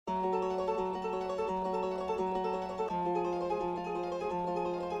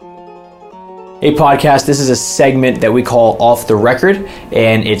Hey podcast, this is a segment that we call Off the Record,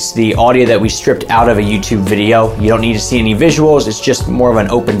 and it's the audio that we stripped out of a YouTube video. You don't need to see any visuals, it's just more of an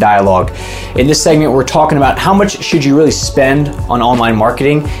open dialogue. In this segment, we're talking about how much should you really spend on online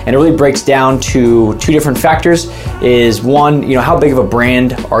marketing, and it really breaks down to two different factors. Is one, how big of a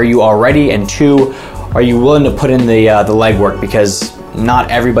brand are you already, and two, are you willing to put in the legwork, because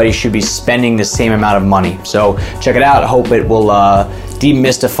not everybody should be spending the same amount of money. So check it out. I hope it will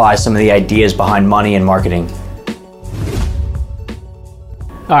demystify some of the ideas behind money and marketing.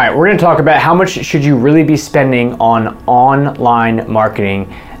 All right, we're going to talk about how much should you really be spending on online marketing.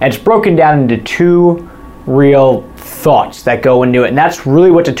 And it's broken down into two real thoughts that go into it, and that's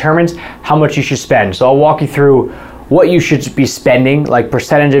really what determines how much you should spend. So I'll walk you through what you should be spending, like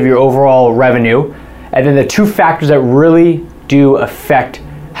percentage of your overall revenue, and then the two factors that really do affect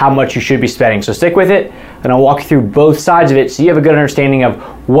how much you should be spending. So stick with it, and I'll walk you through both sides of it so you have a good understanding of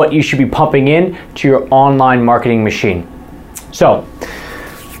what you should be pumping in to your online marketing machine. So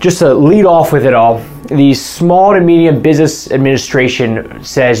just to lead off with it all, the Small to Medium Business Administration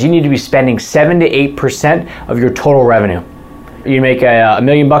says you need to be spending 7 to 8% of your total revenue. You make $1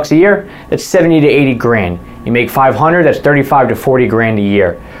 million a year, that's 70 to 80 grand. You make 500, that's 35 to 40 grand a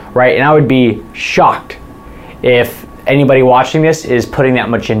year, right? And I would be shocked if anybody watching this is putting that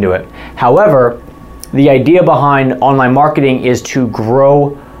much into it. However, the idea behind online marketing is to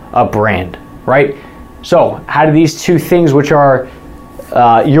grow a brand, right? So how do these two things, which are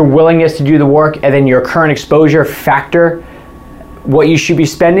your willingness to do the work and then your current exposure, factor what you should be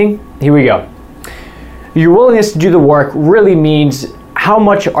spending? Here we go. Your willingness to do the work really means how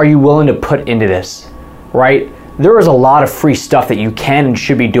much are you willing to put into this, right? There is a lot of free stuff that you can and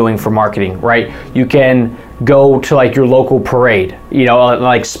should be doing for marketing, right? You can go to like your local parade,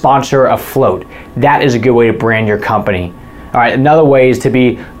 like sponsor a float. That is a good way to brand your company. All right, another way is to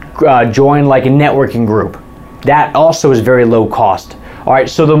be join like a networking group. That also is very low cost. All right,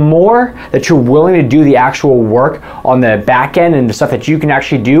 so the more that you're willing to do the actual work on the back end and the stuff that you can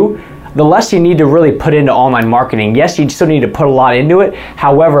actually do, the less you need to really put into online marketing. Yes, you still need to put a lot into it.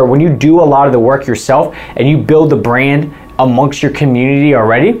 However, when you do a lot of the work yourself and you build the brand amongst your community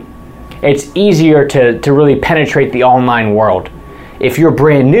already, it's easier to really penetrate the online world. If you're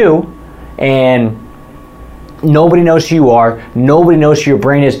brand new and nobody knows who you are, nobody knows who your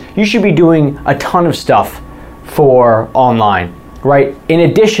brand is, you should be doing a ton of stuff for online, right? In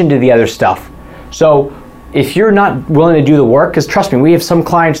addition to the other stuff. So if you're not willing to do the work, because trust me, we have some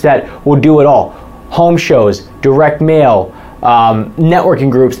clients that will do it all. Home shows, direct mail, networking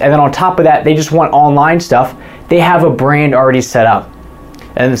groups, and then on top of that, they just want online stuff. They have a brand already set up.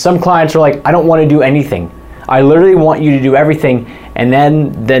 And some clients are like, I don't want to do anything. I literally want you to do everything, and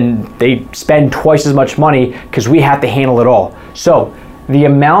then they spend twice as much money because we have to handle it all. So the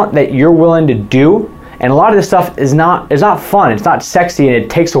amount that you're willing to do, and a lot of this stuff is not fun, it's not sexy, and it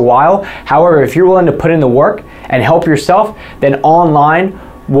takes a while. However, if you're willing to put in the work and help yourself, then online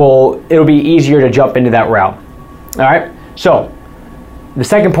it'll be easier to jump into that route. All right, so the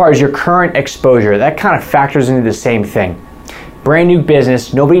second part is your current exposure. That kind of factors into the same thing. Brand new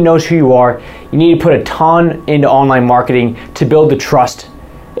business, nobody knows who you are. You need to put a ton into online marketing to build the trust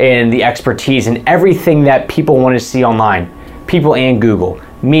and the expertise and everything that people want to see online, people and Google.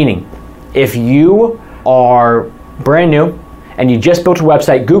 Meaning, if you are brand new and you just built a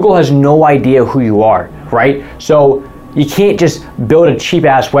website, Google has no idea who you are, right? So you can't just build a cheap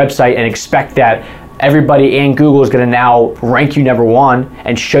ass website and expect that everybody and Google is going to now rank you number one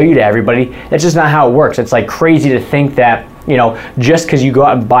and show you to everybody. That's just not how it works. It's like crazy to think that, just because you go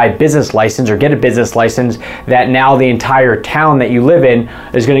out and buy a business license or get a business license, that now the entire town that you live in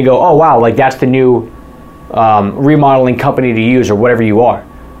is going to go, oh wow, like that's the new remodeling company to use or whatever you are,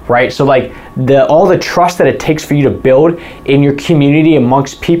 right? So like all the trust that it takes for you to build in your community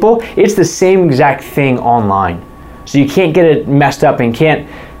amongst people, it's the same exact thing online. So you can't get it messed up and can't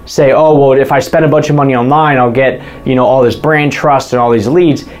say, oh, well, if I spend a bunch of money online, I'll get, all this brand trust and all these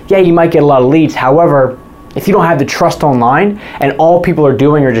leads. Yeah, you might get a lot of leads. However, if you don't have the trust online and all people are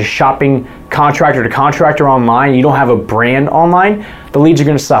doing are just shopping contractor to contractor online, you don't have a brand online, the leads are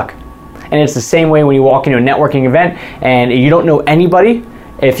going to suck. And it's the same way when you walk into a networking event and you don't know anybody.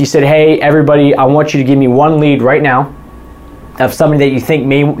 If you said, hey, everybody, I want you to give me one lead right now of somebody that you think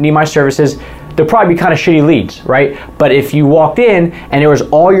may need my services, they'll probably be kind of shitty leads, right? But if you walked in and there was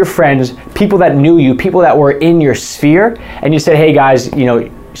all your friends, people that knew you, people that were in your sphere, and you said, hey guys,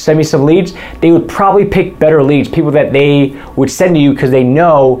 send me some leads, they would probably pick better leads, people that they would send to you because they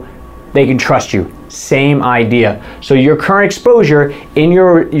know they can trust you. Same idea. So your current exposure in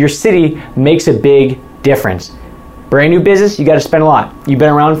your city makes a big difference. Brand new business, you got to spend a lot. You've been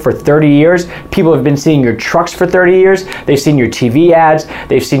around for 30 years. People have been seeing your trucks for 30 years. They've seen your TV ads.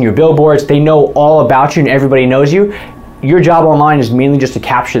 They've seen your billboards. They know all about you and everybody knows you. Your job online is mainly just to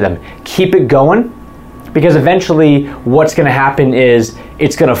capture them. Keep it going, because eventually what's going to happen is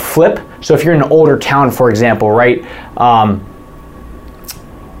it's going to flip. So if you're in an older town, for example, right?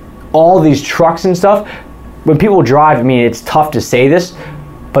 All these trucks and stuff, when people drive, I mean, it's tough to say this,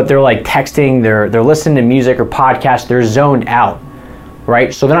 but they're like texting, they're listening to music or podcasts, they're zoned out,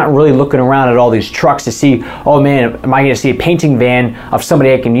 right? So they're not really looking around at all these trucks to see, oh man, am I gonna see a painting van of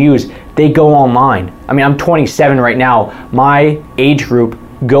somebody I can use? They go online. I mean, I'm 27 right now. My age group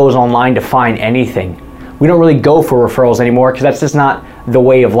goes online to find anything. We don't really go for referrals anymore because that's just not the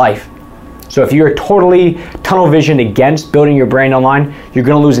way of life. So if you're totally tunnel vision against building your brand online, you're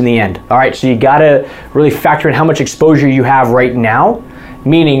gonna lose in the end. All right, so you gotta really factor in how much exposure you have right now,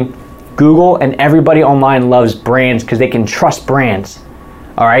 meaning Google and everybody online loves brands because they can trust brands.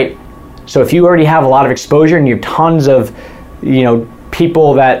 All right, so if you already have a lot of exposure and you have tons of,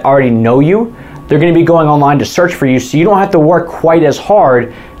 people that already know you, they're gonna be going online to search for you, so you don't have to work quite as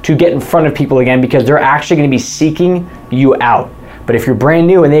hard to get in front of people again because they're actually gonna be seeking you out. But if you're brand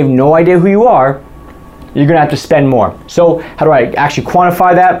new and they have no idea who you are, you're gonna have to spend more. So how do I actually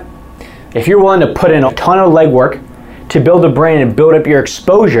quantify that? If you're willing to put in a ton of legwork to build a brand and build up your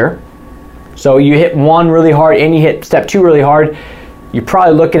exposure, so you hit one really hard and you hit step two really hard, you're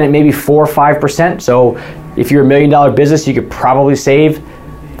probably looking at maybe 4 or 5%. So if you're $1 million business, you could probably save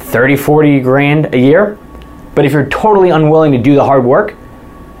 30, 40 grand a year. But if you're totally unwilling to do the hard work,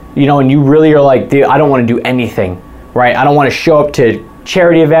 and you really are like, dude, I don't want to do anything, right? I don't want to show up to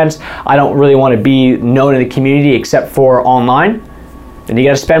charity events. I don't really want to be known in the community except for online. Then you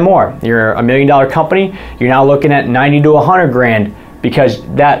got to spend more. You're $1 million company. You're now looking at 90 to 100 grand because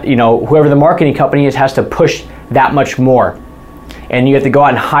that, whoever the marketing company is has to push that much more. And you have to go out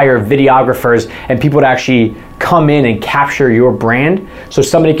and hire videographers and people to actually come in and capture your brand so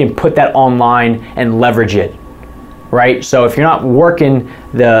somebody can put that online and leverage it. Right? So if you're not working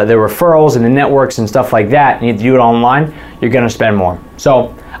the referrals and the networks and stuff like that, and you have to do it online, you're gonna spend more.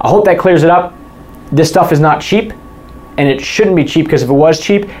 So I hope that clears it up. This stuff is not cheap, and it shouldn't be cheap, because if it was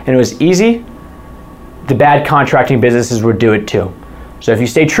cheap and it was easy, the bad contracting businesses would do it too. So if you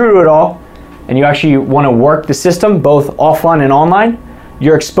stay true to it all, and you actually wanna work the system, both offline and online,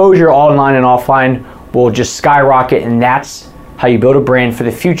 your exposure online and offline will just skyrocket, and that's how you build a brand for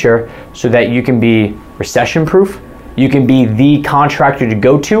the future so that you can be recession-proof. You can be the contractor to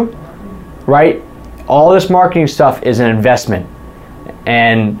go to, right? All this marketing stuff is an investment.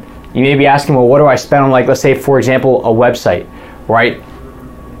 And you may be asking, well, what do I spend on, like, let's say, for example, a website, right?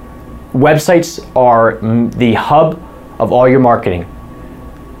 Websites are the hub of all your marketing.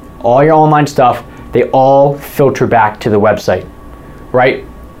 All your online stuff, they all filter back to the website, right?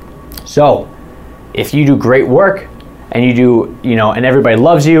 So if you do great work and you do, and everybody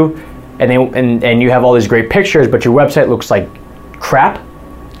loves you, and you have all these great pictures, but your website looks like crap,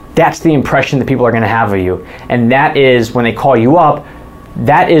 that's the impression that people are gonna have of you. And that is, when they call you up,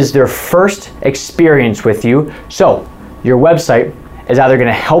 that is their first experience with you. So your website is either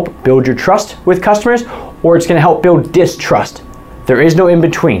gonna help build your trust with customers, or it's gonna help build distrust. There is no in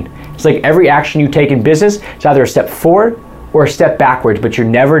between. It's like every action you take in business, it's either a step forward or a step backwards, but you're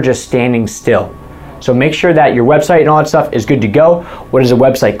never just standing still. So make sure that your website and all that stuff is good to go. What does a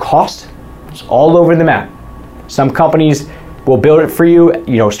website cost? It's all over the map. Some companies will build it for you,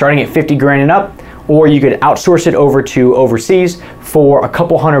 starting at 50 grand and up, or you could outsource it over to overseas for a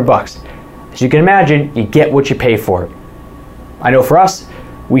couple $100. As you can imagine, you get what you pay for. I know for us,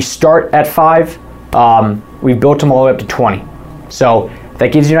 we start at 5, we've built them all the way up to 20. So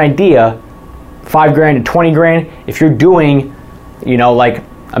that gives you an idea, 5 grand to 20 grand. If you're doing, like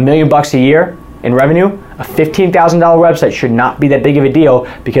 $1 million a year in revenue, a $15,000 website should not be that big of a deal,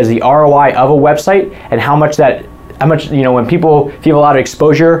 because the ROI of a website and how much, when people, if you have a lot of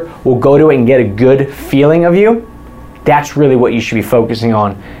exposure, will go to it and get a good feeling of you, that's really what you should be focusing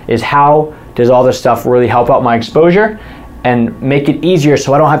on, is how does all this stuff really help out my exposure and make it easier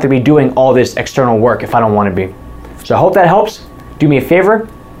so I don't have to be doing all this external work if I don't want to be. So I hope that helps. Do me a favor,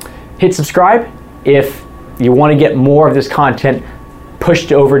 hit subscribe if you want to get more of this content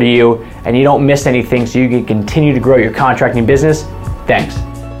pushed over to you and you don't miss anything, so you can continue to grow your contracting business. Thanks.